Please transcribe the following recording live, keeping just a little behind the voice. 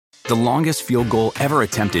The longest field goal ever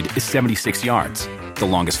attempted is 76 yards. The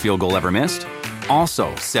longest field goal ever missed?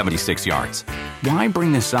 Also 76 yards. Why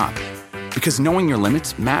bring this up? Because knowing your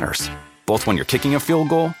limits matters, both when you're kicking a field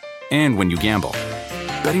goal and when you gamble.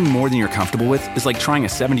 Betting more than you're comfortable with is like trying a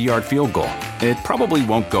 70-yard field goal. It probably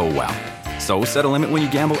won't go well. So set a limit when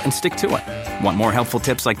you gamble and stick to it. Want more helpful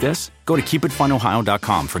tips like this? Go to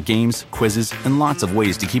keepitfunohio.com for games, quizzes, and lots of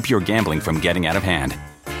ways to keep your gambling from getting out of hand.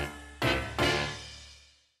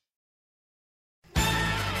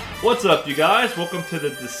 What's up, you guys? Welcome to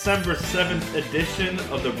the December 7th edition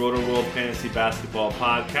of the Roto-World Fantasy Basketball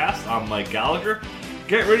Podcast. I'm Mike Gallagher.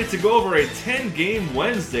 Get ready to go over a 10-game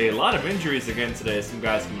Wednesday. A lot of injuries again today. Some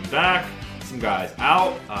guys coming back, some guys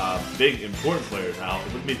out. Big, important players out.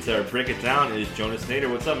 With me to break it down is Jonas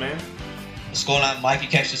Nader. What's up, man? What's going on, Mike? You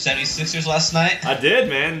catch the 76ers last night? I did,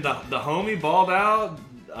 man. The homie balled out.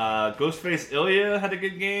 Ghostface Ilya had a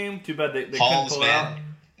good game. Too bad they couldn't pull out.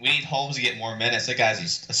 We need Holmes to get more minutes. That guy's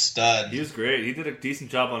a stud. He was great. He did a decent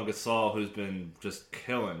job on Gasol, who's been just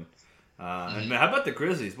killing. And man, how about the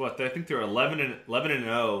Grizzlies? I think they're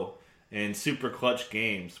 11-0 in super clutch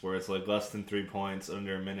games, where it's like less than 3 points,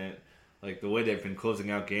 under a minute. Like the way they've been closing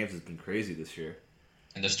out games has been crazy this year.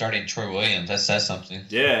 And they're starting Troy Williams. That says something.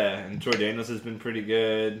 Yeah, and Troy Daniels has been pretty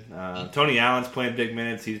good. Tony Allen's playing big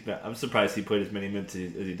minutes. I'm surprised he played as many minutes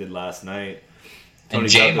as he did last night. And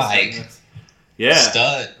J-Mike. Yeah,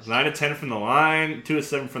 stud. 9 of 10 from the line, 2 of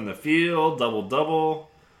 7 from the field, double.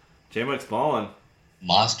 J-Mike's balling.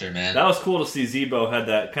 Monster, man. That was cool to see. Zebo had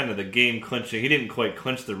that kind of the game clinching. He didn't quite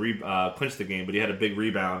clinch the game, but he had a big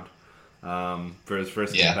rebound for his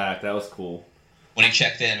first game back. That was cool. When he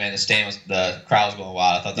checked in, man, the crowd was going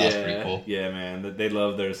wild. I thought that was pretty cool. Yeah, man, they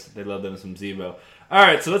love them some Zebo. All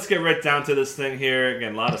right, so let's get right down to this thing here.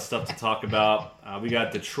 Again, a lot of stuff to talk about. We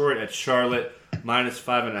got Detroit at Charlotte.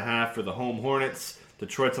 -5.5 for the home Hornets.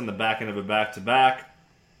 Detroit's on the back end of a back-to-back.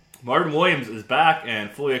 Marvin Williams is back and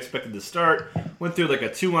fully expected to start. Went through like a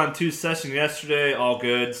 2-on-2 session yesterday. All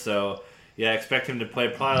good. So, yeah, expect him to play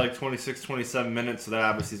probably like 26, 27 minutes. So that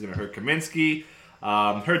obviously is going to hurt Kaminsky.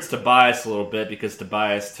 Hurts Tobias a little bit because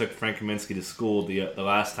Tobias took Frank Kaminsky to school the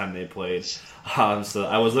last time they played. So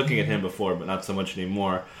I was looking at him before, but not so much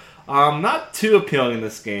anymore. Not too appealing in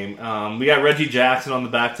this game. We got Reggie Jackson on the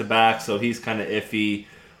back-to-back, so he's kind of iffy,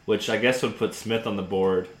 which I guess would put Smith on the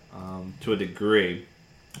board to a degree.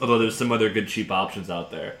 Although there's some other good cheap options out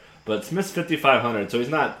there. But Smith's $5,500, so he's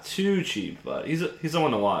not too cheap, but he's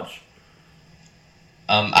someone to watch.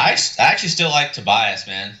 I actually still like Tobias,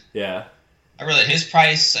 man. Yeah. His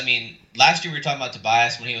price, I mean, last year we were talking about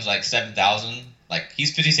Tobias when he was like $7,000. Like,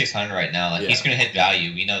 he's $5,600 right now. Like, he's going to hit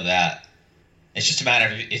value. We know that. It's just a matter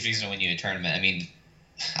of if he's going to win you a tournament. I mean,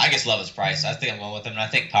 I just love his price. I think I'm going with him, and I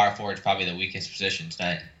think power forward is probably the weakest position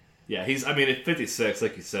tonight. Yeah, at 56,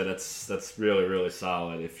 like you said, that's really, really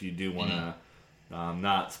solid if you do want to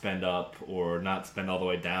not spend up or not spend all the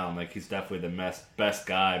way down. Like, he's definitely the best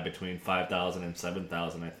guy between 5,000 and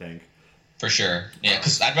 7,000, I think. For sure. Yeah,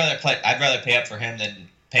 because I'd rather pay up for him than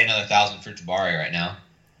pay another 1,000 for Jabari right now.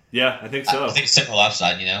 Yeah, I think so. I think similar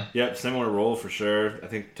upside, you know? Yep, similar role for sure. I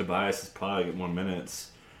think Tobias is probably get more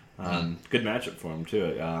minutes. Good matchup for him,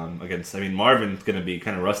 too. Marvin's going to be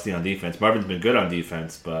kind of rusty on defense. Marvin's been good on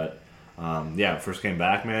defense, but, first game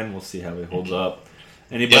back, man, we'll see how he holds up.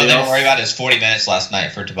 Anybody else? Don't worry about his 40 minutes last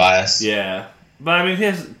night for Tobias. Yeah. But,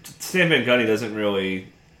 Stan Van Gundy doesn't really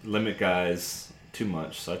limit guys too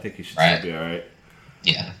much, so I think he should still be all right.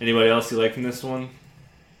 Yeah. Anybody else you like in this one?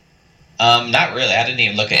 Not really. I didn't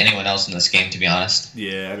even look at anyone else in this game, to be honest.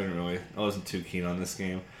 Yeah, I wasn't too keen on this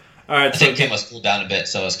game. All right, I think Tim was cooled down a bit,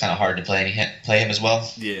 so it's kind of hard to play him as well.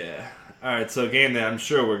 Yeah. All right, so a game that I'm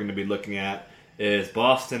sure we're going to be looking at is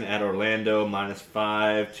Boston at Orlando,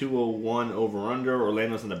 -5, 201 over-under.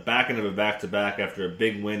 Orlando's on the back end of a back-to-back after a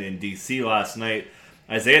big win in D.C. last night.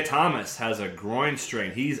 Isaiah Thomas has a groin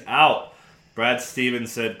strain. He's out. Brad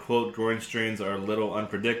Stevens said, quote, groin strains are a little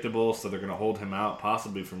unpredictable, so they're going to hold him out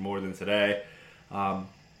possibly for more than today. And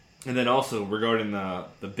then also regarding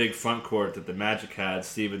the big front court that the Magic had,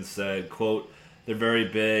 Stevens said, quote, they're very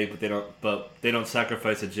big, but they don't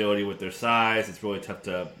sacrifice agility with their size. It's really tough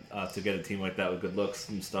to get a team like that with good looks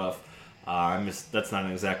and stuff. That's not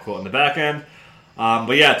an exact quote on the back end.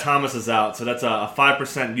 But yeah, Thomas is out, so that's a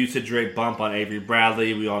 5% usage rate bump on Avery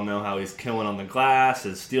Bradley. We all know how he's killing on the glass.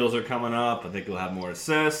 His steals are coming up. I think he'll have more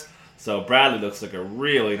assists. So Bradley looks like a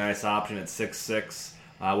really nice option at 6'6".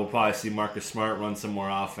 We'll probably see Marcus Smart run some more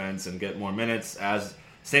offense and get more minutes.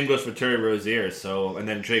 Same goes for Terry Rozier. And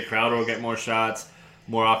then Jay Crowder will get more shots,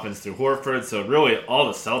 more offense through Horford. So really, all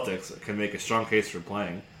the Celtics can make a strong case for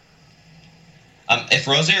playing. If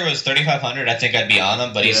Rozier was 3,500, I think I'd be on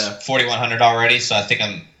him, but he's 4,100 already, so I think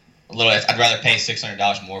I'm a little. I'd rather pay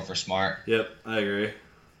 $600 more for Smart. Yep, I agree.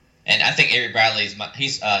 And I think Avery Bradley's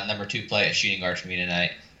he's number 2 play at shooting guard for me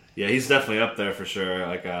tonight. Yeah, he's definitely up there for sure.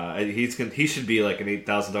 Like he should be like an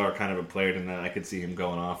 $8,000 kind of a player tonight. I could see him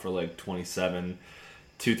going off for like 27,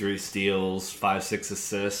 2-3 steals, 5-6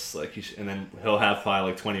 assists. And then he'll have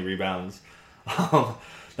probably like 20 rebounds.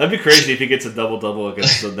 That'd be crazy if he gets a double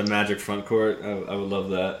against the Magic front court. I would love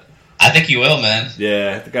that. I think he will, man.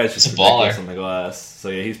 Yeah, the guy's just a baller on the glass. So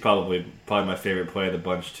yeah, he's probably my favorite player of the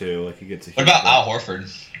bunch too. Like he gets a. What about Al Horford?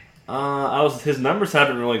 His numbers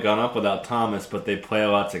haven't really gone up without Thomas, but they play a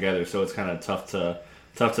lot together, so it's kind of tough to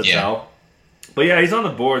tell. But yeah, he's on the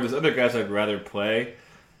board. There's other guys I'd rather play.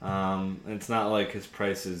 It's not like his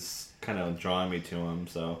price is kind of drawing me to him,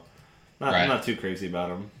 so I'm not too crazy about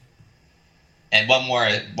him. And one more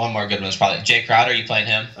good one is probably Jay Crowder. You playing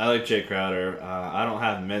him? I like Jay Crowder. I don't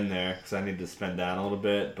have him in there because I need to spend down a little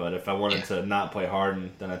bit. But if I wanted to not play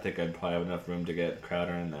Harden, then I think I'd probably have enough room to get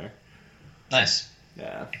Crowder in there. Nice.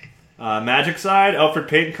 Yeah. Magic side, Elfrid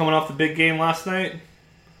Payton coming off the big game last night.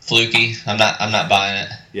 Fluky. I'm not buying it.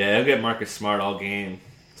 Yeah, he'll get Marcus Smart all game.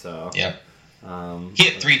 So. Yep. He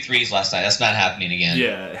hit 3 threes last night. That's not happening again.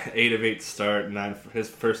 Yeah, 8 of 8 start. His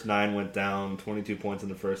first 9 went down. 22 points in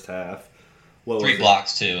the first half. 3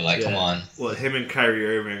 blocks too. Come on. Well, him and Kyrie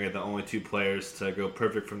Irving are the only 2 players to go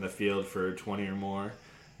perfect from the field for 20 or more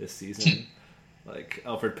this season. Like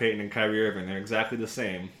Elfrid Payton and Kyrie Irving, they're exactly the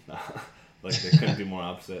same. Like they couldn't be more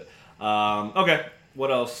opposite. Okay,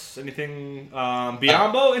 what else? Anything?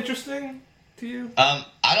 Biyombo interesting to you?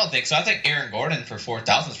 I don't think so. I think Aaron Gordon for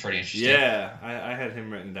 4,000 is pretty interesting. Yeah, I had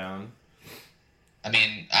him written down. I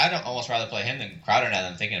mean, I'd almost rather play him than Crowder now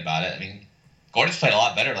that I'm thinking about it. I mean, Gordon's played a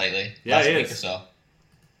lot better lately. Yeah, last week or so.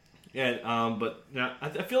 Yeah, but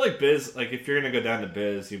I feel like Biz, like if you're gonna go down to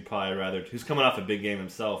Biz, you'd probably rather. He's coming off a big game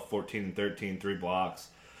himself, 14 and 13, 3 blocks,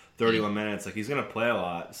 31 minutes. Like he's gonna play a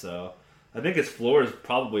lot, so I think his floor is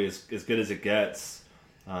probably as good as it gets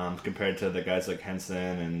compared to the guys like Henson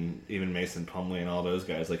and even Mason Plumlee and all those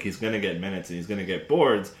guys. Like he's gonna get minutes and he's gonna get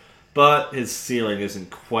boards, but his ceiling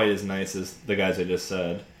isn't quite as nice as the guys I just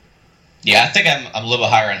said. Yeah, I think I'm a little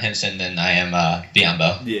bit higher on Henson than I am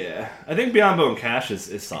Biyombo. Yeah, I think Biyombo and Cash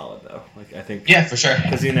is solid though. Like I think for sure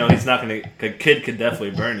because he's not gonna. A kid could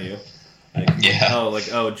definitely burn you.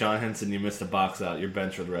 Like, John Henson, you missed a box out. You're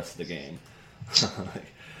benched for the rest of the game.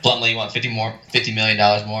 Plumlee, you want $50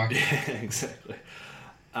 million more? Yeah, exactly.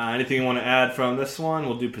 Anything you want to add from this one?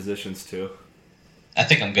 We'll do positions too. I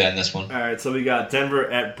think I'm good on this one. All right, so we got Denver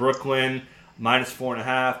at Brooklyn. -4.5,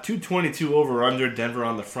 222 over under. Denver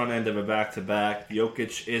on the front end of a back-to-back.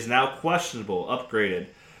 Jokic is now questionable, upgraded.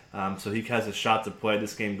 So he has a shot to play.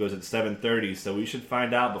 This game goes at 7:30, so we should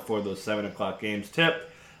find out before those 7 o'clock games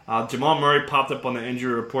tip. Jamal Murray popped up on the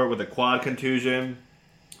injury report with a quad contusion,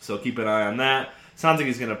 so keep an eye on that. Sounds like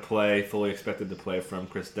he's going to play, fully expected to play from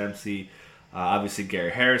Chris Dempsey. Obviously,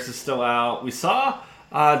 Gary Harris is still out. We saw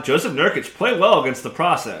Joseph Nurkic play well against the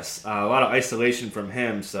process. A lot of isolation from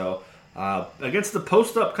him, so... against the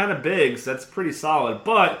post-up kind of bigs, that's pretty solid.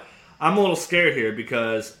 But I'm a little scared here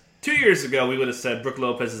because 2 years ago we would have said Brook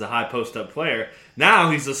Lopez is a high post-up player.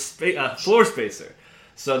 Now he's a floor spacer.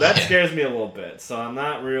 So that scares me a little bit. So I'm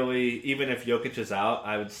not really, even if Jokic is out,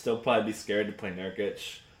 I would still probably be scared to play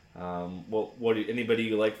Nurkic. Anybody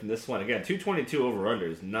you like from this one? Again, 222 over-under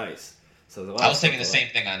is nice. So I was thinking the same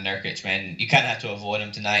thing on Nurkic, man. You kind of have to avoid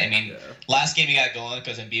him tonight. I mean, last game he got going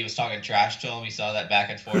because Embiid was talking trash to him. We saw that back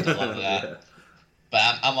and forth. I love that. Yeah.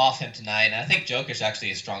 But I'm off him tonight, and I think Jokic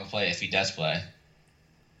actually is a strong play if he does play.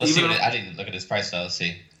 Let's see. I didn't look at his price though. Let's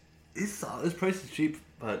see. His price is cheap,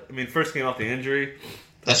 but I mean, first game off the injury.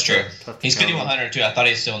 That's true. He's 5,100 too. I thought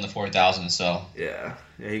he was still in the 4,000. So yeah,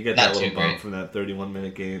 he got that little bump from that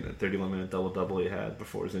 31-minute game, that 31-minute double he had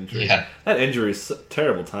before his injury. Yeah. That injury is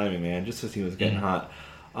terrible timing, man. Just as he was getting hot.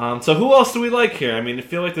 So who else do we like here? I mean, I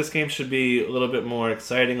feel like this game should be a little bit more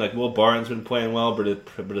exciting. Like Will Barton's been playing well, but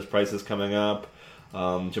his price is coming up.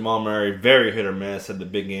 Jamal Murray, very hit or miss, had the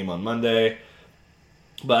big game on Monday.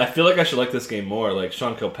 But I feel like I should like this game more. Like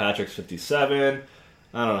Sean Kilpatrick's 57.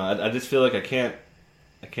 I don't know. I just feel like I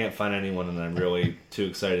can't find anyone that I'm really too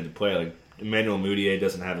excited to play. Like Emmanuel Mudiay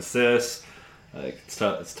doesn't have assists. Like it's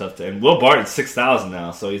tough to. And Will Barton's 6,000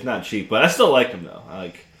 now, so he's not cheap. But I still like him though.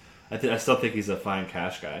 I still think he's a fine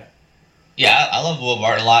cash guy. Yeah, I love Will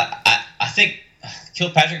Barton a lot. I think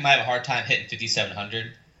Kilpatrick might have a hard time hitting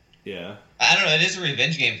 5,700. Yeah. I don't know. It is a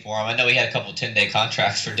revenge game for him. I know he had a couple 10-day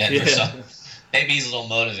contracts for Denver. Yeah. So Maybe he's a little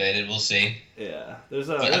motivated. We'll see. Yeah,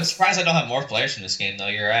 But I'm surprised I don't have more players from this game, though.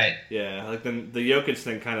 You're right. Yeah, like the Jokic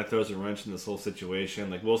thing kind of throws a wrench in this whole situation.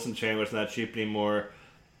 Like Wilson Chandler's not cheap anymore.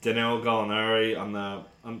 Danilo Gallinari on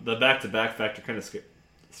the back-to-back factor kind of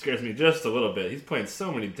scares me just a little bit. He's playing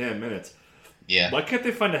so many damn minutes. Yeah. Why can't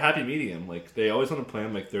they find a happy medium? Like they always want to play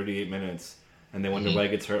him like 38 minutes, and they wonder why he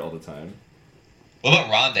gets hurt all the time. What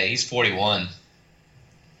about Rondé? He's 41.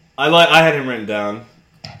 I had him written down.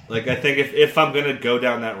 Like I think if I'm gonna go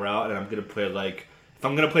down that route and I'm gonna play if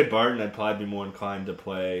I'm gonna play Barton, I'd probably be more inclined to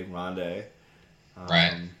play Rondé.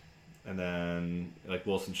 Right. And then like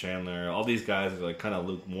Wilson Chandler, all these guys are like kind of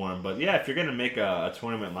lukewarm. But yeah, if you're gonna make a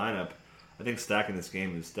tournament lineup, I think stacking this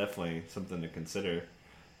game is definitely something to consider.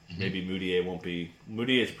 Maybe Moutier won't be.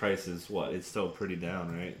 Moutier's price is what? It's still pretty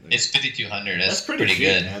down, right? Like, it's 5,200. That's pretty cheap,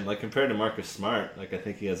 good, man. Like compared to Marcus Smart, like I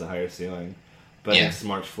think he has a higher ceiling, but I think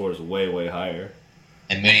Smart's floor is way, way higher.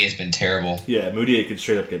 And Moutier's been terrible. Yeah, Moutier could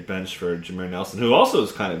straight up get benched for Jameer Nelson, who also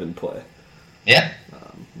is kind of in play. Yeah.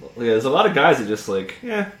 There's a lot of guys that just like,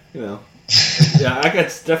 yeah, I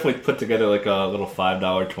could definitely put together like a little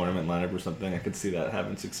 $5 tournament lineup or something. I could see that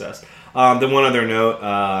having success. Then one other note,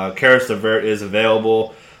 Karis LeVert is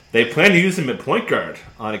available. They plan to use him at point guard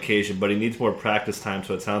on occasion, but he needs more practice time,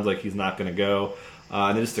 so it sounds like he's not going to go.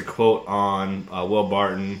 And just a quote on Will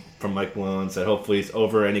Barton from Mike Malone said, hopefully he's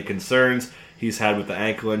over any concerns he's had with the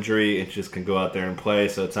ankle injury and just can go out there and play.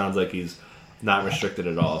 So it sounds like he's not restricted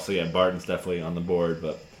at all. So yeah, Barton's definitely on the board,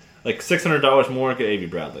 but like $600 more, get A.B.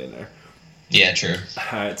 Bradley in there. Yeah, true.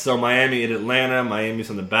 All right, so Miami at Atlanta.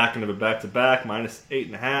 Miami's on the back end of a back-to-back,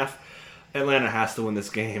 -8.5. Atlanta has to win this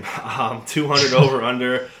game. 200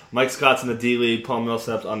 over/under. Mike Scott's in the D League. Paul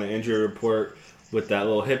Millsap's on the injury report with that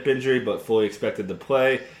little hip injury, but fully expected to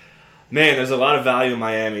play. Man, there's a lot of value in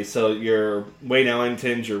Miami. So your Wayne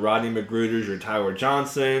Ellingtons, your Rodney McGruders, your Tyler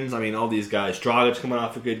Johnsons. I mean, all these guys. Dragic coming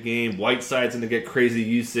off a good game. Whiteside's going to get crazy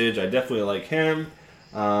usage. I definitely like him.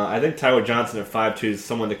 I think Tyler Johnson at 5'2" is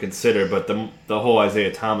someone to consider, but the whole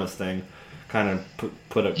Isaiah Thomas thing kind of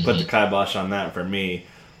put the kibosh on that for me.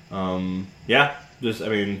 Josh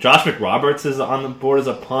McRoberts is on the board as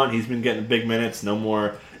a punt. He's been getting big minutes. No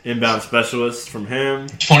more inbound specialists from him.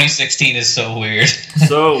 2016 is so weird.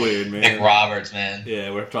 So weird, man. McRoberts, man.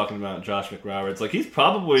 Yeah, we're talking about Josh McRoberts. Like, he's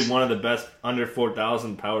probably one of the best under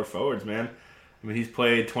 4,000 power forwards, man. I mean, he's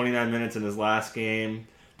played 29 minutes in his last game,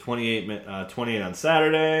 28 on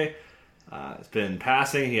Saturday. It's been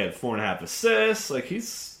passing. He had 4.5 assists. Like,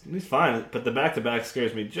 he's fine. But the back-to-back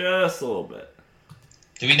scares me just a little bit.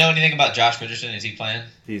 Do we know anything about Josh Richardson? Is he playing?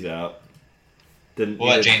 He's out. What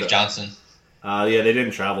about James Johnson? Yeah, they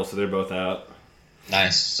didn't travel, so they're both out.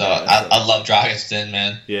 Nice. So I love Dragic then,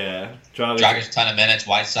 man. Yeah, Dragic a ton of minutes.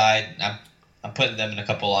 Whiteside. I'm putting them in a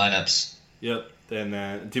couple lineups. Yep.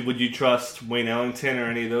 And would you trust Wayne Ellington or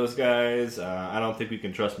any of those guys? I don't think we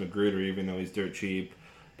can trust McGruder, even though he's dirt cheap.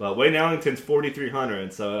 But Wayne Ellington's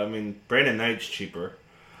 4,300, so I mean Brandon Knight's cheaper.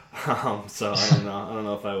 So I don't know. I don't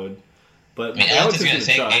know if I would. But I mean, Ellington's going to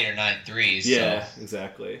take 8 or 9 threes. Yeah, so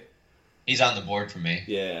exactly. He's on the board for me.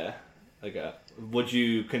 Yeah. Would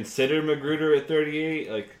you consider McGruder at 38?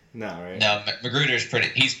 Like, no, right? No, McGruder's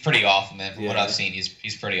he's pretty awful, man. From what I've seen,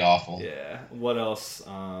 he's pretty awful. Yeah. What else?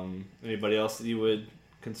 Anybody else that you would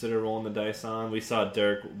consider rolling the dice on? We saw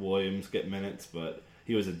Derek Williams get minutes, but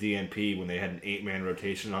he was a DNP when they had an 8-man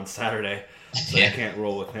rotation on Saturday, so you can't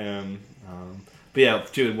roll with him. But yeah,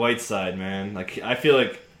 dude, Whiteside, man. Like, I feel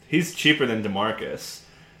like he's cheaper than DeMarcus.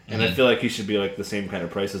 And I feel like he should be like the same kind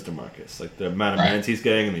of price as DeMarcus. Like the amount of minutes he's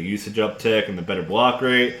getting and the usage uptick and the better block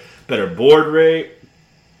rate, better board rate.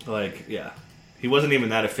 Like, yeah. He wasn't even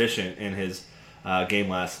that efficient in his game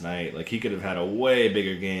last night. Like, he could have had a way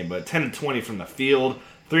bigger game. But 10 to 20 from the field,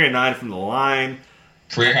 3 and 9 from the line.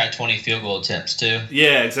 Career high 20 field goal attempts, too.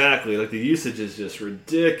 Yeah, exactly. Like, the usage is just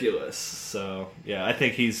ridiculous. So, yeah, I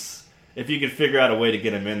think if you could figure out a way to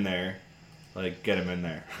get him in there, like, get him in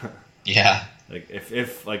there. Yeah. Like if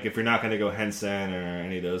you're not going to go Henson or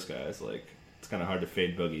any of those guys, like it's kind of hard to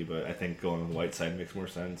fade Boogie, but I think going with Whiteside makes more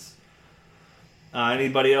sense.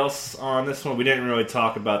 Anybody else on this one? We didn't really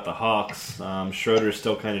talk about the Hawks. Schroeder's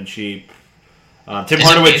still kind of cheap. Tim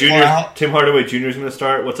Hardaway Jr. is going to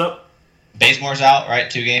start. What's up? Bazemore's out, right?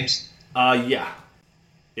 2 games. Yeah.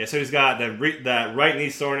 So he's got that right knee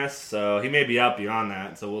soreness, so he may be out beyond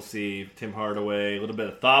that. So we'll see. Tim Hardaway, a little bit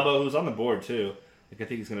of Thabo, who's on the board too. Like, I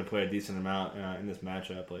think he's going to play a decent amount in this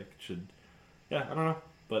matchup. I don't know.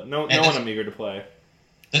 But no one I'm eager to play.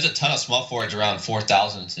 There's a ton of small forwards around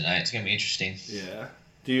 4,000 tonight. It's going to be interesting. Yeah.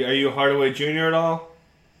 Are you a Hardaway Jr. at all?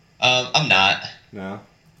 I'm not. No?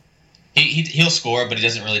 He'll score, but he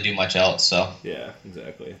doesn't really do much else. So yeah,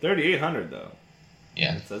 exactly. 3,800 though.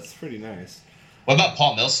 Yeah, that's pretty nice. What about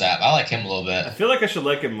Paul Millsap? I like him a little bit. I feel like I should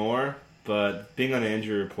like him more, but being on the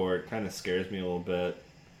injury report kind of scares me a little bit.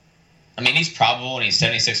 I mean, he's probable, and he's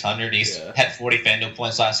 7,600. He's had 40 FanDuel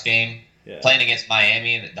points last game. Yeah. Playing against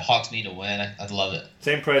Miami, and the Hawks need to win. I'd love it.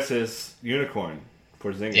 Same price as Unicorn,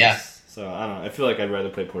 Porzingis. Yeah. So, I don't know. I feel like I'd rather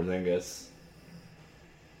play Porzingis.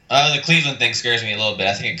 The Cleveland thing scares me a little bit.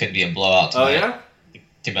 I think it could be a blowout tonight. Oh,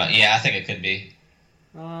 yeah? Yeah, I think it could be.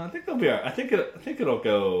 I think they'll be all right. I think it'll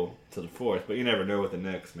go to the fourth, but you never know with the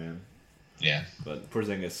Knicks, man. Yeah. But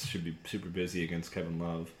Porzingis should be super busy against Kevin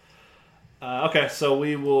Love. Okay, so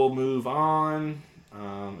we will move on.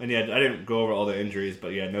 And yeah, I didn't go over all the injuries, but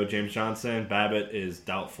yeah, no James Johnson. Babbitt is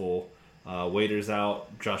doubtful. Waiter's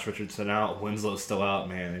out. Josh Richardson out. Winslow's still out.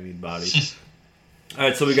 Man, they need bodies. All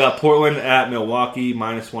right, so we got Portland at Milwaukee,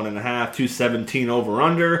 -1.5, 217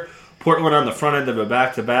 over/under. Portland on the front end of a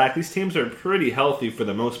back-to-back. These teams are pretty healthy for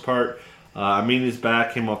the most part. Aminu's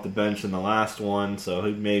back, came off the bench in the last one, so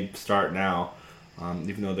he may start now,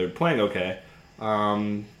 even though they're playing okay.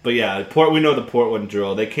 But yeah, we know the Portland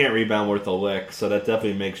drill. They can't rebound worth a lick, so that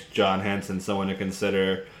definitely makes John Henson someone to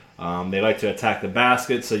consider. They like to attack the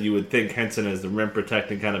basket, so you would think Henson as the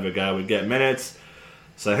rim-protecting kind of a guy would get minutes.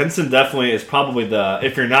 So Henson definitely is probably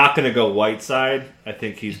if you're not going to go Whiteside, I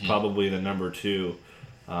think he's probably the number 2.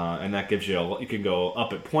 And that gives you can go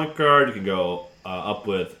up at point guard, you can go up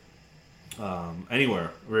with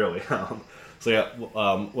anywhere, really. So yeah,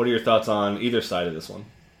 what are your thoughts on either side of this one?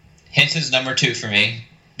 Henson's number 2 for me,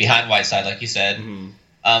 behind Whiteside, like you said.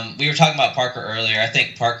 Mm-hmm. We were talking about Parker earlier. I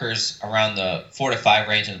think Parker's around the 4 to 5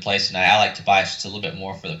 range in the place tonight. I like Tobias just a little bit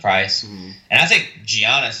more for the price. Mm-hmm. And I think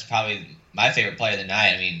Giannis is probably my favorite player of the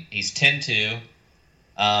night. I mean, he's 10-2.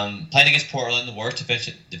 Playing against Portland, the worst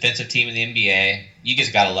defensive team in the NBA. You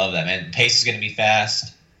just gotta love that, man. The pace is gonna be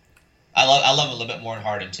fast. I love him a little bit more than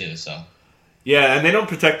Harden too. So yeah, and they don't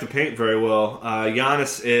protect the paint very well.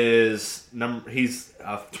 Giannis is he's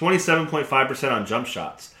 27.5% on jump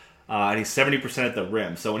shots, and he's 70% at the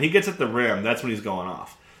rim. So when he gets at the rim, that's when he's going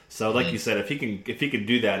off. So like you said, if he can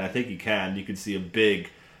do that, and I think he can, you could see a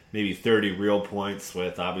big, maybe 30 real points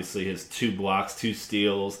with obviously his 2 blocks, 2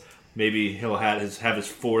 steals. Maybe he'll have his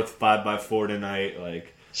 4th 5x4 tonight.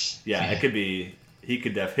 Like, yeah, it could be. He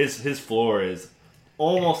could his floor is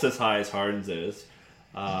almost as high as Harden's is,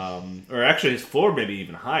 or actually his floor maybe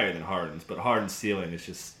even higher than Harden's. But Harden's ceiling is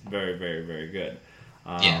just very, very, very good.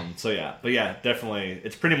 So yeah, but yeah, definitely,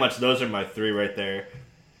 it's pretty much those are my 3 right there.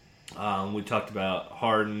 We talked about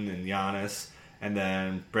Harden and Giannis, and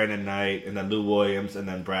then Brandon Knight, and then Lou Williams, and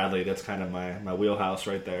then Bradley. That's kind of my wheelhouse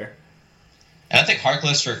right there. And I think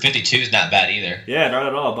Harkless for 52 is not bad either. Yeah, not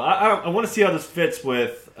at all. But I want to see how this fits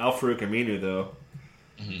with Al-Farouq Aminu, though.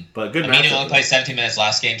 Mm-hmm. But good matchup. Aminu only played 17 minutes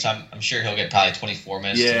last game, so I'm sure he'll get probably 24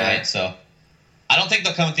 minutes tonight. So I don't think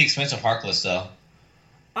they'll come with the expense of Harkless, though.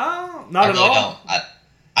 Not at all.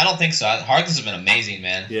 I don't think so. Harkless has been amazing,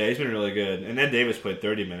 man. Yeah, he's been really good. And then Davis played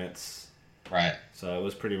 30 minutes. Right. So it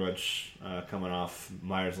was pretty much coming off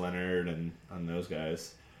Myers Leonard and on those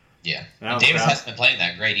guys. Yeah, and Davis hasn't been playing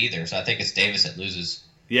that great either, so I think it's Davis that loses.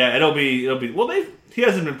 Yeah, it'll be. Well, he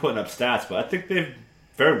hasn't been putting up stats, but I think they've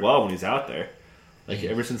fared well when he's out there. Like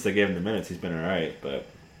ever since they gave him the minutes, he's been all right. But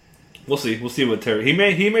we'll see. We'll see what Terry.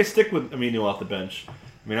 He may stick with Aminu off the bench.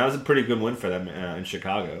 I mean, that was a pretty good win for them in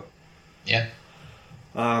Chicago. Yeah.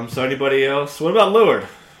 So anybody else? What about Lillard?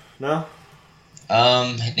 No.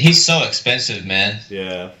 He's so expensive, man.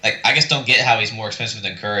 Yeah. Like I just don't get how he's more expensive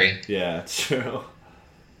than Curry. Yeah, it's true.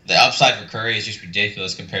 The upside for Curry is just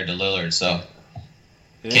ridiculous compared to Lillard, so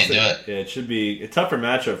can't do it. Yeah, it should be a tougher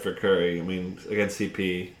matchup for Curry. I mean, against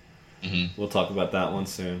CP. Mm-hmm. We'll talk about that one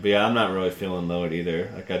soon. But yeah, I'm not really feeling Lillard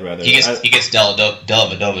either. Like I'd rather. He gets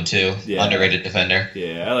Dellavedova too. Yeah. Underrated defender.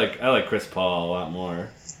 Yeah, I like Chris Paul a lot more.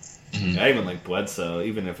 Mm-hmm. I even like Bledsoe,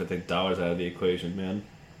 even if I think Dollar's out of the equation, man.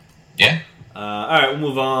 Yeah. All right, we'll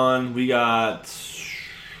move on. We got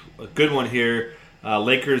a good one here.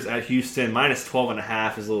 Lakers at Houston,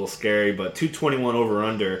 -12.5 is a little scary, but 221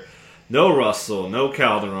 over/under. No Russell, no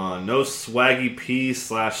Calderon, no Swaggy P /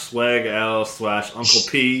 Swag L / Uncle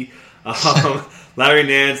P. Larry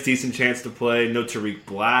Nance, decent chance to play. No Tariq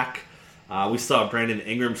Black. We saw Brandon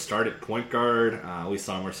Ingram start at point guard. We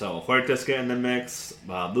saw Marcelo Huertas get in the mix.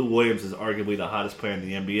 Lou Williams is arguably the hottest player in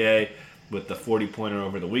the NBA with the 40-pointer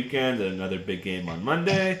over the weekend and another big game on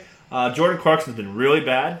Monday. Jordan Clarkson's been really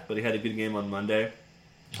bad, but he had a good game on Monday.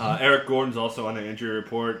 Eric Gordon's also on the injury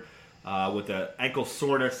report with the ankle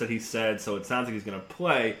soreness that he said, so it sounds like he's going to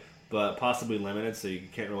play, but possibly limited, so you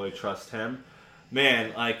can't really trust him.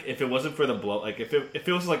 Man, like if it wasn't for the blow, like if it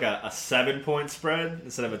was like a 7-point spread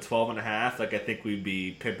instead of a 12.5, like I think we'd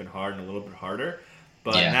be pimping hard and a little bit harder.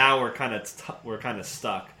 But now we're kind of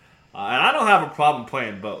stuck, and I don't have a problem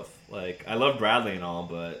playing both. Like I love Bradley and all,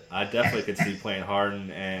 but I definitely could see playing Harden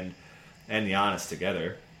and Giannis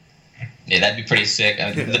together. Yeah, that'd be pretty sick.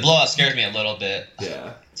 I mean, the blowout scares me a little bit.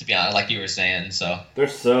 Yeah, to be honest, like you were saying. So they're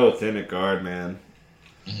so thin at guard, man.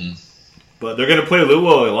 Mm-hmm. But they're gonna play Lou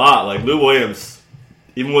Will a lot. Like Lou Williams,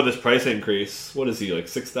 even with his price increase, what is he like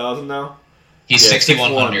 6,000 now? He's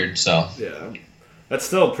 6,100. So yeah. That's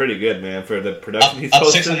still pretty good, man, for the production he's up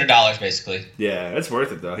posted. $600 basically. Yeah, it's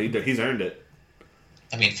worth it though. He's earned it.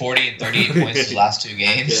 I mean, 40 and 38 points his last 2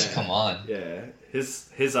 games. Yeah. Come on. Yeah, his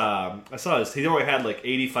I saw his. He only had like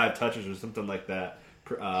 85 touches or something like that.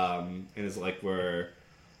 And it's like where,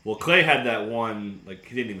 well, Clay had that one. Like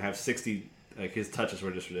he didn't even have 60. Like his touches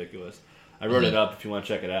were just ridiculous. I wrote it up if you want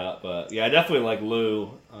to check it out. But yeah, I definitely like Lou.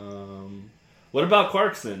 What about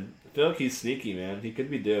Clarkson? I feel like he's sneaky, man. He could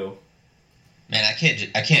be due. Man, I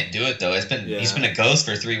can't do it though. He's been a ghost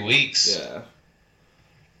for 3 weeks. Yeah.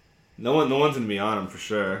 No one's gonna be on him for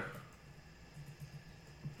sure.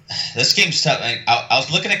 This game's tough. I was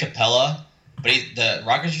looking at Capella, but the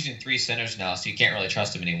Rockets are using 3 centers now, so you can't really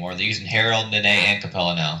trust him anymore. They're using Harold, Nene, and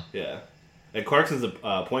Capella now. Yeah, and Clarkson's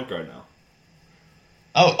a point guard now.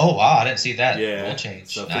 Oh wow! I didn't see that. Yeah, rule change.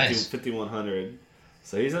 So nice. 5,100.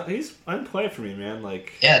 So he's unplayed for me, man.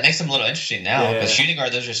 Like it makes him a little interesting now. Because shooting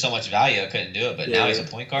guard, there's just so much value. I couldn't do it, but now he's a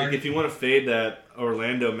point guard. Like if you want to fade that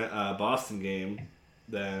Orlando Boston game,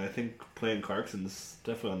 then I think playing Clarkson's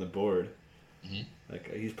definitely on the board. Mm-hmm.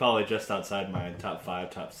 Like he's probably just outside my top 5,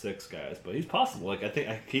 top 6 guys, but he's possible. Like I think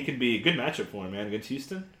he could be a good matchup for him, man, against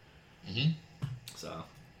Houston. Mm-hmm. So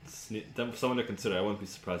it's someone to consider. I wouldn't be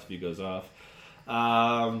surprised if he goes off.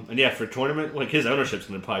 And yeah, for tournament, like his ownership's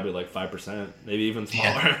going to probably be like 5%, maybe even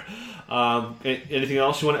smaller. Yeah. Anything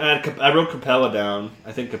else you want to add? I wrote Capella down.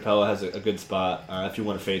 I think Capella has a good spot if you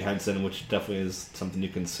want to fade Henson, which definitely is something you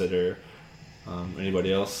consider.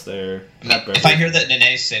 Anybody else there? If I hear that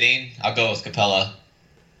Nene's sitting, I'll go with Capella.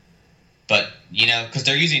 But because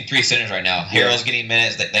they're using 3 centers right now. Yeah. Harold's getting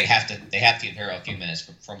minutes. They have to give Harold a few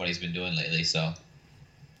minutes from what he's been doing lately. So.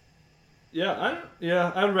 I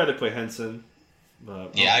would rather play Henson.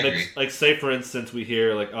 But, I agree. Like, say for instance, we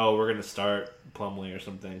hear like, oh, we're going to start Plumlee or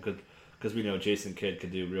something because we know Jason Kidd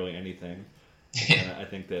could do really anything. And I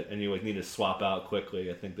think that, and you need to swap out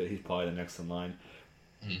quickly. I think that he's probably the next in line,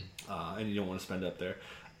 and you don't want to spend up there.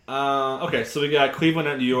 Okay, so we got Cleveland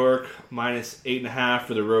at New York minus 8.5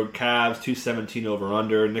 for the road Cavs, 217 over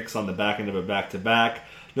under. Knicks on the back end of a back-to-back.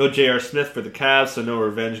 No J.R. Smith for the Cavs, so no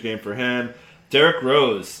revenge game for him. Derrick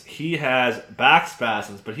Rose, he has back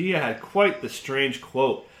spasms, but he had quite the strange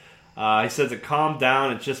quote. He says it calmed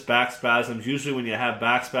down, it's just back spasms. Usually when you have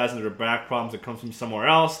back spasms or back problems, it comes from somewhere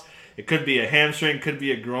else. It could be a hamstring, could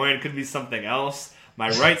be a groin, could be something else.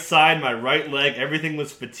 My right side, my right leg, everything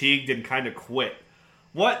was fatigued and kind of quit.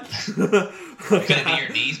 What? Could it be your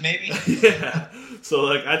knees, maybe? Yeah.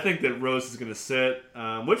 So, I think that Rose is going to sit,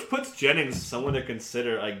 which puts Jennings someone to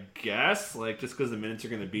consider, I guess, just because the minutes are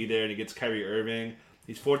going to be there and he gets Kyrie Irving.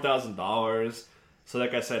 He's $4,000. So,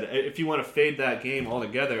 like I said, if you want to fade that game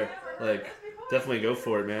altogether, definitely go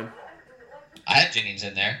for it, man. I have Jennings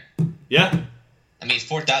in there. Yeah. I mean, he's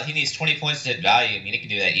 4,000. He needs 20 points to hit value. I mean, he can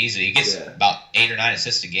do that easily. He gets about 8 or 9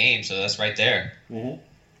 assists a game, so that's right there. Mm-hmm.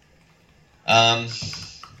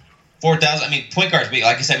 4,000. I mean, point guards. Like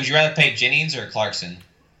I said, would you rather pay Jennings or Clarkson?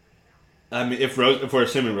 I mean, if we're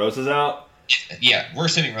assuming Rose is out. Yeah, we're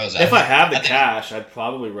assuming Rose out. If I have the cash, I'd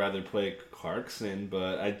probably rather play Clarkson,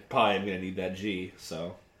 but I probably am going to need that G.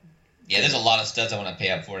 So. Yeah, there's a lot of studs I want to pay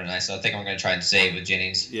up for tonight, so I think I'm going to try and save with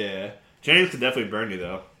Jennings. Yeah, Jennings could definitely burn you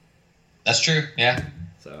though. That's true. Yeah.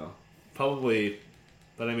 So probably,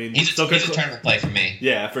 but I mean, he's a tournament play for me.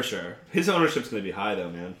 Yeah, for sure. His ownership's going to be high though,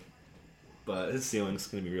 man. But his ceiling's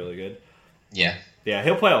going to be really good. Yeah. Yeah,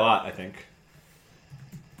 he'll play a lot, I think.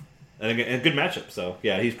 And a good matchup. So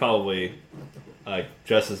yeah, he's probably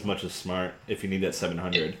just as much as Smart if you need that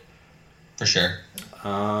 700. Yeah. For sure.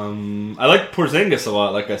 I like Porzingis a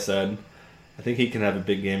lot. Like I said, I think he can have a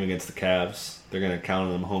big game against the Cavs. They're going to count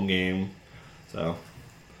on him home game. So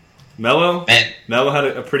Melo had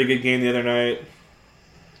a pretty good game the other night.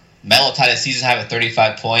 Melo tied a season high with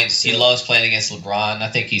 35 points. He loves playing against LeBron. I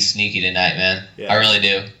think he's sneaky tonight, man. Yeah. I really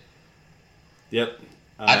do. Yep.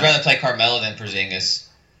 I'd rather play Carmelo than Porzingis.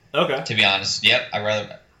 Okay. To be honest, yep. I'd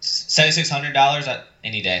rather $7,600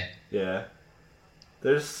 any day. Yeah.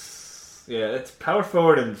 It's power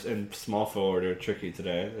forward and small forward are tricky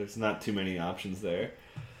today. There's not too many options there.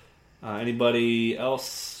 Anybody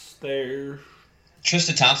else there?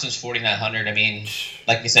 Tristan Thompson's 4,900. I mean,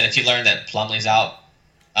 like you said, if you learn that Plumlee's out,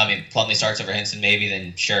 Plumlee starts over Henson maybe,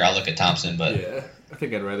 then sure, I'll look at Thompson. But yeah, I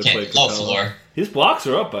think I'd rather play low Capella. floor. His blocks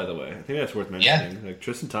are up, by the way. I think that's worth mentioning. Yeah. Like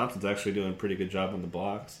Tristan Thompson's actually doing a pretty good job on the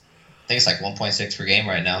blocks. I think it's like 1.6 per game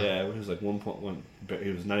right now. Yeah, it was like 1.1. He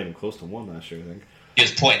was not even close to 1 last year, I think. He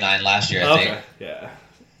was 0.9 last year, I think. Yeah.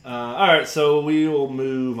 All right, so we will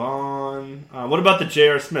move on. What about the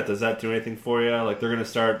J.R. Smith? Does that do anything for you? Like, they're going to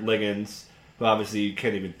start Liggins, who obviously you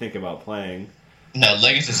can't even think about playing. No,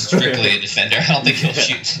 Liggins is strictly a defender. I don't think he'll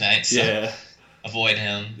shoot tonight, so avoid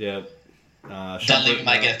him. Yeah. Dunleavy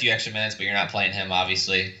might get a few extra minutes, but you're not playing him,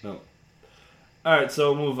 obviously. No. All right,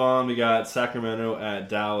 so we'll move on. We got Sacramento at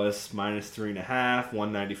Dallas, -3.5,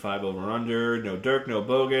 195 over/under. No Dirk, no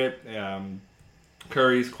Bogut.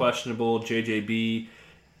 Curry's questionable. JJB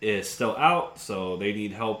is still out, so they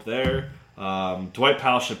need help there. Dwight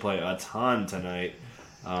Powell should play a ton tonight.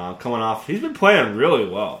 Coming off, he's been playing really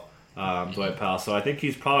well, Dwight Powell. So I think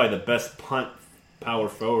he's probably the best punt power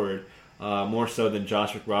forward, more so than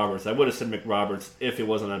Josh McRoberts. I would have said McRoberts if it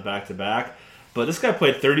wasn't a back-to-back. But this guy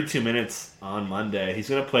played 32 minutes on Monday. He's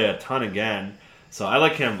going to play a ton again. So I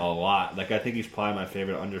like him a lot. Like, I think he's probably my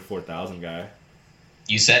favorite under 4,000 guy.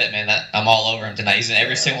 You said it, man. I'm all over him tonight. He's in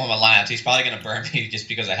every single one of my lineups. He's probably going to burn me just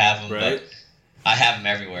because I have him. Right? But I have him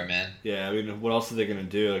everywhere, man. Yeah, I mean, what else are they going to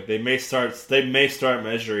do? Like, they may start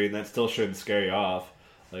measuring, and that still shouldn't scare you off.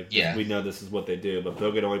 Like, we know this is what they do. But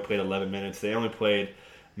Bogut only played 11 minutes. They only played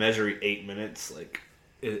Measury 8 minutes. Like,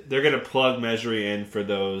 they're going to plug Measury in for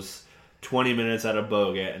those 20 minutes out of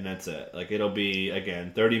Bogut, and that's it. Like, it'll be,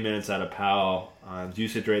 again, 30 minutes out of Powell. His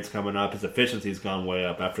usage rate's coming up. His efficiency's gone way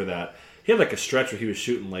up after that. He had, like, a stretch where he was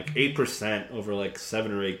shooting, like, 8% over, like,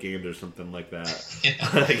 7 or 8 games or something like that.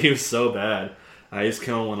 Like, he was so bad. He's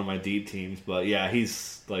killing one of my deep teams. But, yeah,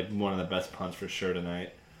 he's, like, one of the best punts for sure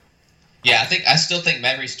tonight. Yeah, I still think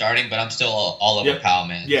Memory's starting, but I'm still all over Powell,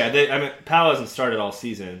 man. Yeah, Powell hasn't started all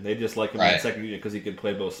season. They just like him in the second unit because he can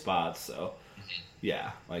play both spots, so...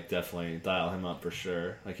 Yeah, like, definitely dial him up for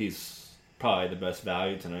sure. Like, he's probably the best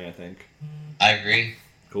value tonight, I think. I agree.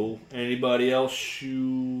 Cool. Anybody else?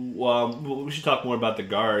 Well, we should talk more about the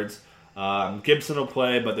guards. Gibson will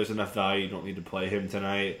play, but there's enough value. You don't need to play him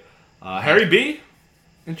tonight. Harry B,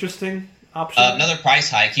 interesting option. Another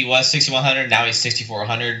price hike. He was 6,100. Now he's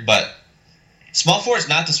 6,400. But small forward is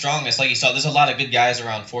not the strongest. Like you saw, there's a lot of good guys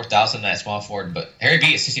around 4,000 at small forward. But Harry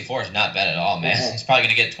B at 64 is not bad at all, man. He's probably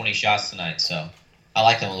going to get 20 shots tonight, so... I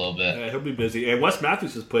like him a little bit. Yeah, he'll be busy. And Wes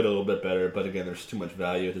Matthews has played a little bit better, but again, there's too much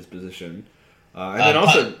value at his position. And then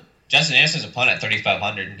also, Justin Anderson's a punt at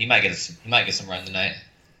 3,500. He might get some run tonight.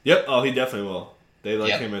 Yep. Oh, he definitely will. They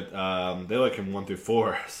like him at they like him 1 through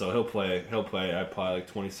 4, so he'll play. I probably like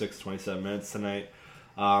 26, 27 minutes tonight.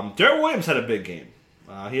 Darrell Williams had a big game.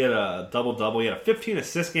 He had a double-double. He had a 15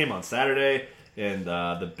 assist game on Saturday, and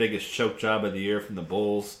the biggest choke job of the year from the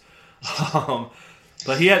Bulls.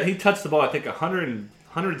 But he touched the ball, I think,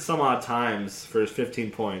 100 some odd times for his 15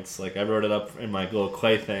 points. Like, I wrote it up in my little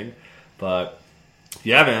Clay thing. But,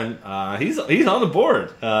 yeah, man, he's on the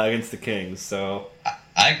board against the Kings. So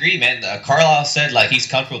I agree, man. Carlisle said, like, he's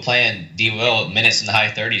comfortable playing D. Will minutes in the high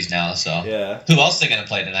 30s now. So who else are they going to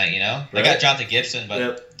play tonight, you know? They got Jonathan Gibson,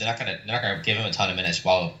 but they're not going to give him a ton of minutes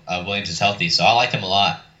while Williams is healthy. So I like him a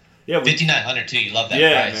lot. Yeah, 5,900, too. You love that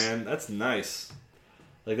price. Yeah, man, that's nice.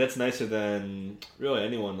 Like, that's nicer than really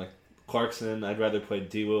anyone. Like, Clarkson, I'd rather play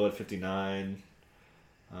D. Will at 59.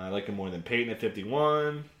 I like him more than Peyton at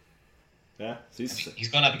 51. Yeah. So he's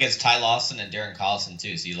going up against Ty Lawson and Darren Collison,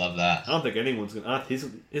 too, so you love that. I don't think anyone's going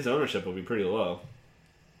to... His ownership will be pretty low.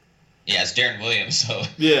 Yeah, it's Darren Williams, so...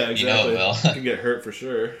 Yeah, exactly. You know it will. He can get hurt for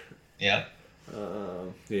sure. Yeah.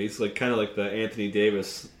 He's like kind of like the Anthony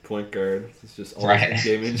Davis point guard. It's just all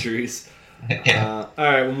game injuries. All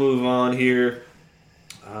right, we'll move on here.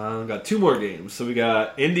 We've got 2 more games. So we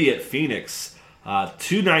got Indy at Phoenix.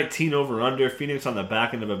 219 over-under. Phoenix on the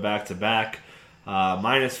back end of a back-to-back.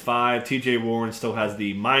 -5. TJ Warren still has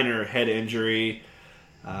the minor head injury.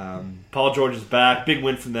 Paul George is back. Big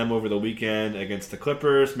win from them over the weekend against the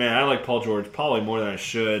Clippers. Man, I like Paul George probably more than I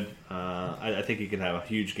should. I think he can have a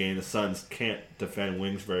huge game. The Suns can't defend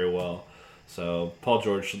wings very well. So Paul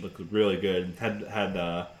George should look really good.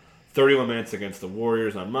 Had 31 minutes against the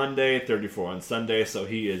Warriors on Monday, 34 on Sunday, so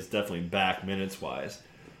he is definitely back minutes-wise.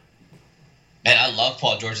 Man, I love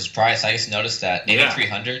Paul George's price. I just noticed that.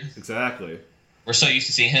 8,300. Exactly. We're so used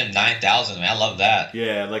to seeing him 9,000. Man, I love that.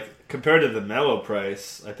 Yeah, like, compared to the Melo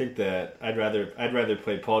price, I think that I'd rather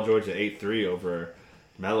play Paul George at 8,3 over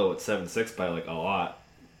Melo at 7,6 by, like, a lot.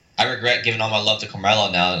 I regret giving all my love to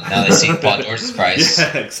Carmelo now. Now they see Paul George's price.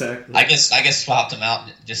 Yeah, exactly. I guess swapped him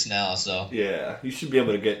out just now. So yeah, you should be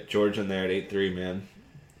able to get George in there at 8-3, man.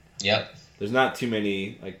 Yep. There's not too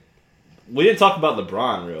many we didn't talk about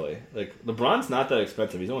LeBron really. Like LeBron's not that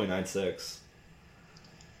expensive. He's only 9.6.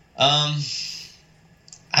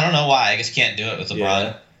 I don't know why. I guess you can't do it with LeBron.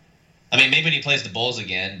 Yeah. I mean, maybe when he plays the Bulls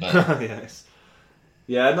again, but yes.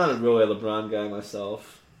 Yeah, I'm not really a LeBron guy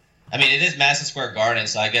myself. I mean, it is Madison Square Garden,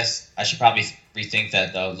 so I guess I should probably rethink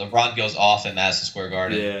that though. LeBron goes off in Madison Square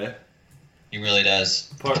Garden. Yeah. He really does.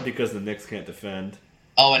 Part because the Knicks can't defend.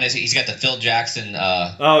 Oh, and he's got the Phil Jackson.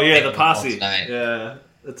 The posse. Tonight. Yeah,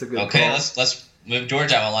 that's a good. Okay, call. let's move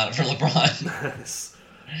George out of my lineup for LeBron. Nice.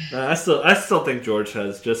 I still think George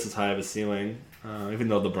has just as high of a ceiling, even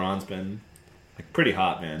though LeBron's been pretty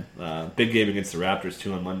hot, man. Big game against the Raptors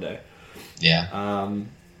too on Monday. Yeah.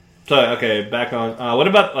 Okay, back on. What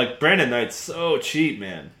about Brandon Knight's so cheap,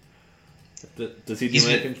 man? Does he do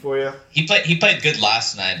anything for you? He played good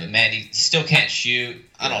last night, but man, he still can't shoot.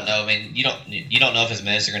 I don't know. I mean, you don't know if his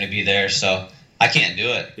minutes are going to be there, so I can't do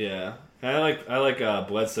it. Yeah. I like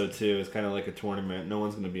Bledsoe too. It's kind of like a tournament. No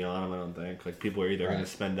one's going to be on him, I don't think. Like people are either going to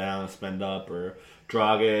spend down, spend up, or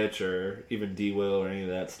Dragic, or even D. Will, or any of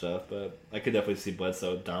that stuff. But I could definitely see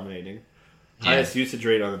Bledsoe dominating. Yeah. Highest usage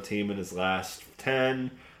rate on the team in his last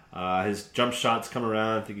 10. His jump shots come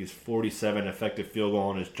around. I think he's 47 effective field goal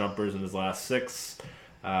on his jumpers in his last 6.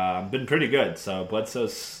 Been pretty good. So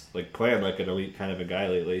Bledsoe's playing like an elite kind of a guy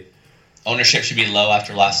lately. Ownership should be low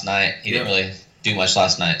after last night. He didn't really do much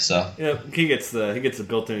last night, so yeah, he gets a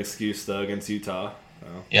built-in excuse though against Utah. So.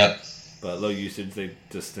 Yep. But low usage, they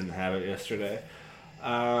just didn't have it yesterday.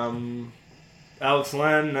 Alex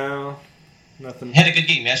Len, no, nothing. Had a good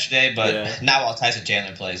game yesterday, but not while Tyson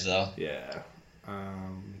Chandler plays though. Yeah.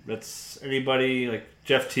 That's anybody like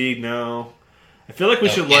Jeff Teague? No. I feel like we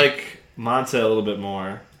should like Monta a little bit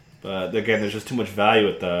more, but again, there's just too much value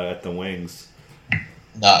at the wings.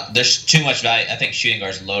 No, there's too much value. I think shooting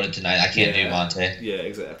guard's loaded tonight. I can't do Monte. Yeah,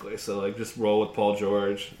 exactly. So just roll with Paul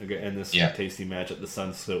George in this tasty matchup. The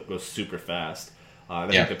Suns goes super fast. I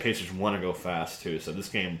think the Pacers want to go fast too. So this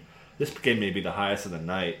game may be the highest of the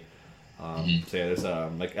night. So yeah, there's I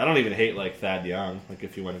don't even hate Thad Young.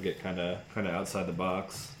 If you want to get kind of outside the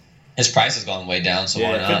box. His price has gone way down. So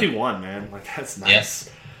why not? 51, man. That's nice.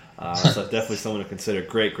 So definitely someone to consider.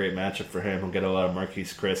 Great matchup for him. He'll get a lot of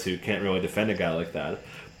Marquise Chris, who can't really defend a guy like that.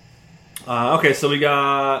 Okay, so we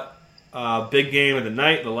got a big game of the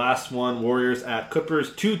night. The last one, Warriors at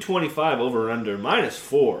Clippers. 225 over under,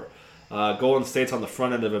 -4. Golden State's on the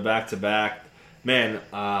front end of a back-to-back. Man,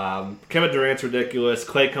 Kevin Durant's ridiculous.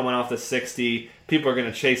 Clay coming off the 60. People are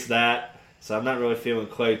going to chase that. So I'm not really feeling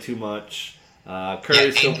Clay too much.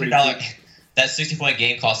 Curry's still pretty cheap. That 60-point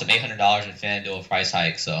game cost him $800 in FanDuel price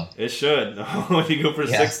hike. So it should. When you go for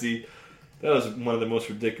 60, that was one of the most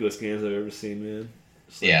ridiculous games I've ever seen, man.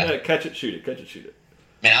 Catch it, shoot it. Catch it, shoot it.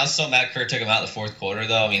 Man, I was so mad Kerr took him out the fourth quarter,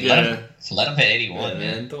 though. I mean, let him hit 81,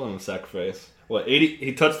 man. Don't let him sacrifice. 80?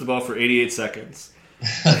 He touched the ball for 88 seconds.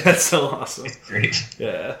 That's so awesome. Great.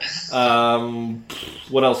 Yeah.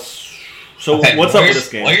 What else? So what's up with this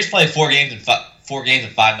game? Warriors play 4 games in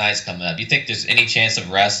 5 nights coming up. Do you think there's any chance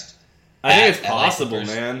of rest? I think it's possible,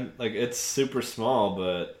 man. It's super small,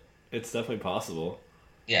 but it's definitely possible.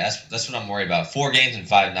 Yeah, that's what I'm worried about. 4 games in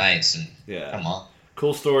 5 nights, and come on.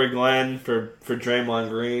 Cool story, Glenn, for Draymond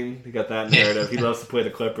Green. He got that narrative. He loves to play the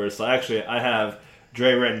Clippers. So actually, I have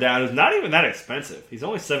Dre written down. It's not even that expensive. He's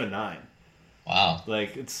only 7'9". Wow.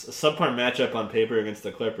 It's a subpar matchup on paper against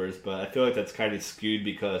the Clippers, but I feel like that's kind of skewed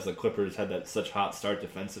because the Clippers had that such hot start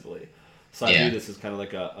defensively. So I view this as kind of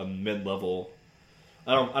like a mid-level.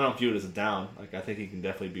 I don't view it as a down. I think he can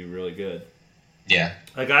definitely be really good. Yeah.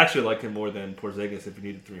 I actually like him more than Porzingis if you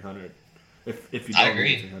needed 300. If you don't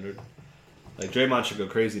need 300. Draymond should go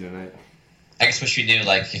crazy tonight. I guess wish we knew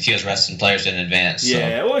if he was resting players in advance.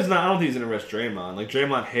 Yeah, well, he's not. I don't think he's gonna rest Draymond.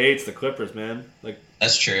 Draymond hates the Clippers, man.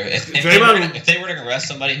 That's true. If they were to arrest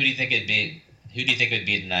somebody, who do you think it'd be? Who do you think it would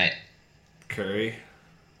be tonight? Curry.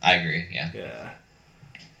 I agree. Yeah. Yeah.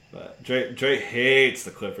 But Dre hates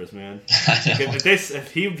the Clippers, man.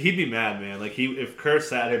 If he'd be mad, man. If Kerr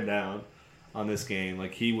sat him down on this game,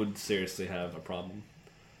 he would seriously have a problem.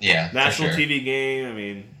 Yeah. National TV game. I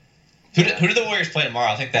mean, who do the Warriors play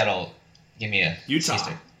tomorrow? I think that'll give me a Utah.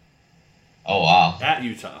 Sister. Oh wow. At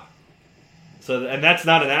Utah. So and that's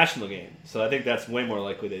not a national game. So I think that's way more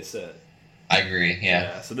likely they sit. I agree.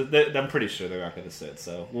 Yeah. So I'm pretty sure they're not going to sit.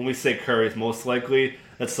 So when we say Curry is most likely,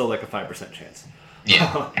 that's still a 5% chance.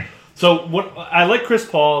 Yeah. So I like Chris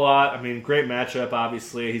Paul a lot. I mean, great matchup.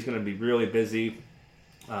 Obviously, he's going to be really busy.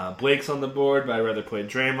 Blake's on the board, but I'd rather play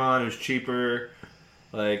Draymond, who's cheaper.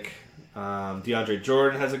 Like, DeAndre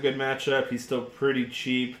Jordan has a good matchup. He's still pretty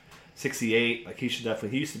cheap, 68. Like, he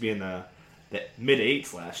used to be in the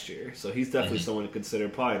mid-8s last year, so he's definitely someone to consider.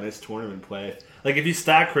 Probably a nice tournament play. Like, if you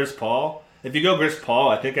stack Chris Paul, if you go Chris Paul,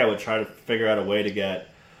 I think I would try to figure out a way to get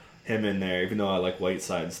him in there, even though I like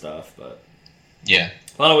Whiteside and stuff. But yeah,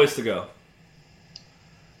 a lot of ways to go.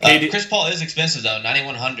 Chris Paul is expensive though,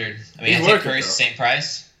 $9,100. I mean, I think Curry's the same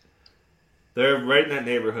price. They're right in that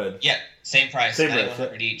neighborhood. Yeah, same price,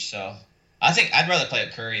 $9,100 each. So I think I'd rather play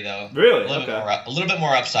with Curry though. Really? A little bit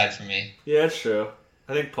more upside for me. Yeah, that's true.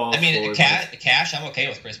 I think Paul. I mean, cash. I'm okay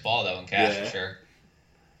with Chris Paul though in cash for sure.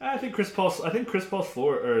 I think Chris Paul's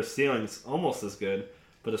floor or ceiling's almost as good,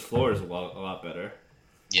 but his floor is a lot better.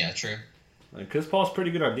 Yeah, true. And Chris Paul's pretty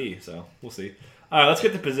good on D, so we'll see. All right, let's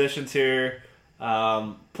get the positions here.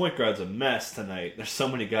 Point guard's a mess tonight. There's so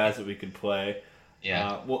many guys that we could play.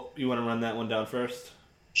 Yeah. You want to run that one down first?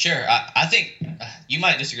 Sure. I think you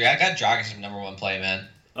might disagree. I got Dragic as number one play, man.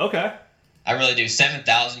 Okay. I really do.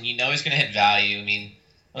 7,000. You know he's going to hit value. I mean,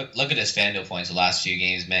 look at his FanDuel points the last few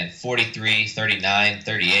games, man. 43, 39,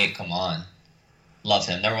 38. Come on. Love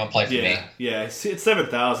him. Number one play for me. Yeah, it's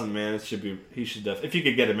 7,000, man. He should definitely, if you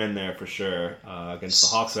could get him in there for sure against the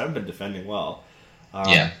Hawks. They haven't been defending well.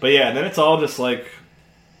 But yeah, then it's all just like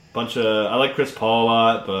bunch of. I like Chris Paul a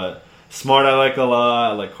lot, but Smart I like a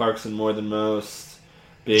lot. I like Clarkson more than most.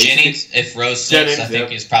 Jennings, if Rose sits, I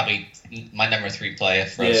think is probably my number 3 play.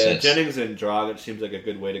 If Rose sits. Jennings and Dragic seems like a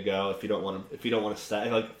good way to go if you don't want to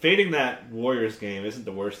stack. Like fading that Warriors game isn't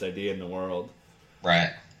the worst idea in the world.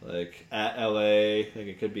 Right. Like at LA, I think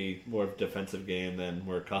it could be more of a defensive game than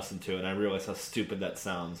we're accustomed to, and I realize how stupid that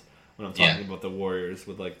sounds when I'm talking about the Warriors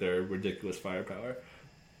with like their ridiculous firepower.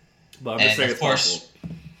 But I'm just saying, of course,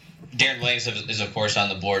 possible. Darren Williams is of course on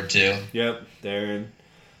the board too. Yep, Darren.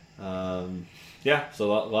 So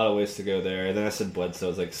a lot of ways to go there. And then I said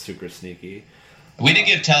Bledsoe's like super sneaky. We did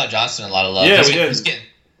give Tyler Johnson a lot of love. Yeah, we did.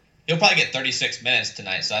 He'll probably get 36 minutes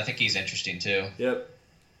tonight, so I think he's interesting too. Yep.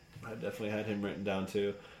 I definitely had him written down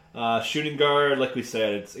too. Shooting guard, like we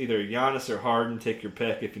said, it's either Giannis or Harden. Take your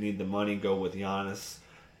pick. If you need the money, go with Giannis.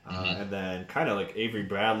 And then kind of like Avery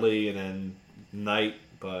Bradley and then Knight.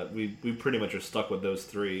 But we pretty much are stuck with those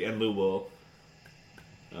 3. And Lou Will.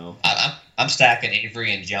 No. I'm stacking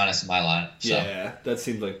Avery and Giannis in my lineup. So. Yeah, that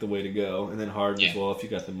seems like the way to go. And then Harden as well if you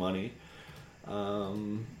got the money.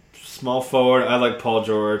 Small forward, I like Paul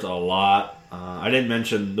George a lot. I didn't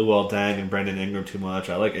mention Luol Deng and Brandon Ingram too much.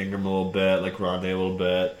 I like Ingram a little bit, like Rondae a little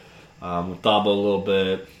bit, Thabo a little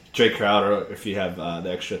bit. Jay Crowder, if you have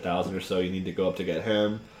the extra 1,000 or so, you need to go up to get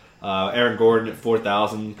him. Aaron Gordon at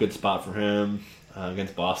 4,000, good spot for him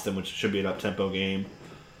against Boston, which should be an up-tempo game.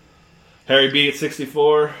 Harry B at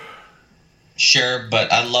 64. Sure,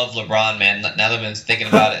 but I love LeBron, man. Now that I've been thinking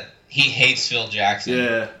about it, he hates Phil Jackson.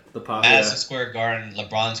 Yeah, the pop. Madison Square Garden,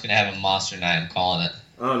 LeBron's going to have a monster night. I'm calling it.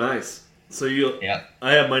 Oh, nice. So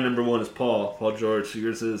I have my number 1 as Paul George. So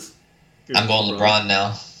yours is. I'm going LeBron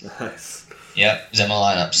now. Nice. Yep, he's in my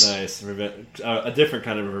lineups. Nice. A different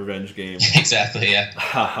kind of a revenge game. Exactly, yeah.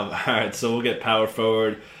 All right, so we'll get power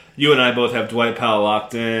forward. You and I both have Dwight Powell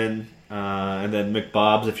locked in. And then Mick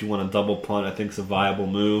Bobbs, if you want to double punt, I think is a viable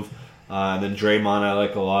move. And then Draymond, I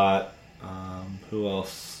like a lot. Who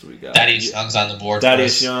else do we got? Thaddeus Young's on the board.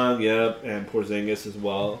 Thaddeus Young, yep. And Porzingis as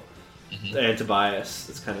well. Mm-hmm. And Tobias.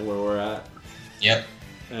 That's kind of where we're at. Yep.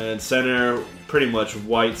 And center, pretty much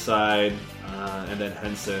Whiteside, and then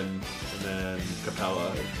Henson, and then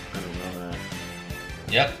Capella. Kind of around that.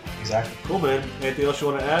 Yep, exactly. Cool, man. Anything else you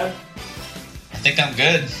want to add? I think I'm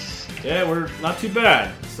good. Yeah, we're not too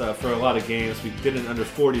bad. So for a lot of games, we did it under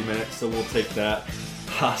 40 minutes, so we'll take that.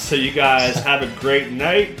 So you guys have a great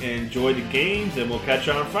night, enjoy the games, and we'll catch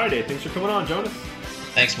you on Friday. Thanks for coming on, Jonas.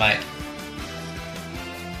 Thanks, Mike.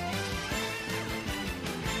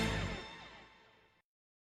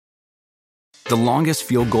 The longest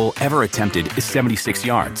field goal ever attempted is 76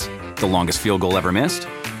 yards. The longest field goal ever missed?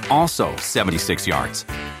 Also 76 yards.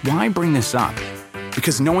 Why bring this up?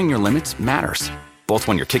 Because knowing your limits matters, both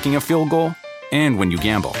when you're kicking a field goal and when you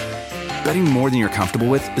gamble. Betting more than you're comfortable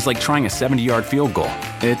with is like trying a 70-yard field goal.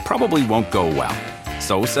 It probably won't go well.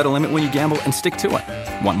 So set a limit when you gamble and stick to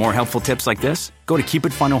it. Want more helpful tips like this? Go to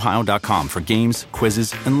keepitfunohio.com for games,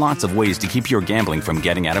 quizzes, and lots of ways to keep your gambling from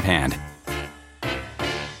getting out of hand.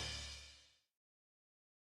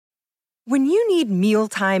 When you need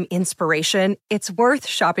mealtime inspiration, it's worth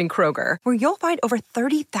shopping Kroger, where you'll find over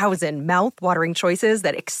 30,000 mouth-watering choices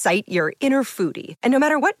that excite your inner foodie. And no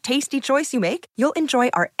matter what tasty choice you make, you'll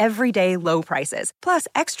enjoy our everyday low prices, plus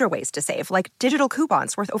extra ways to save, like digital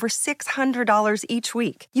coupons worth over $600 each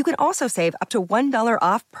week. You can also save up to $1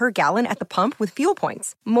 off per gallon at the pump with fuel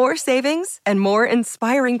points. More savings and more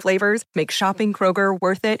inspiring flavors make shopping Kroger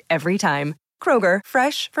worth it every time. Kroger,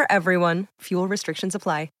 fresh for everyone. Fuel restrictions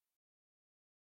apply.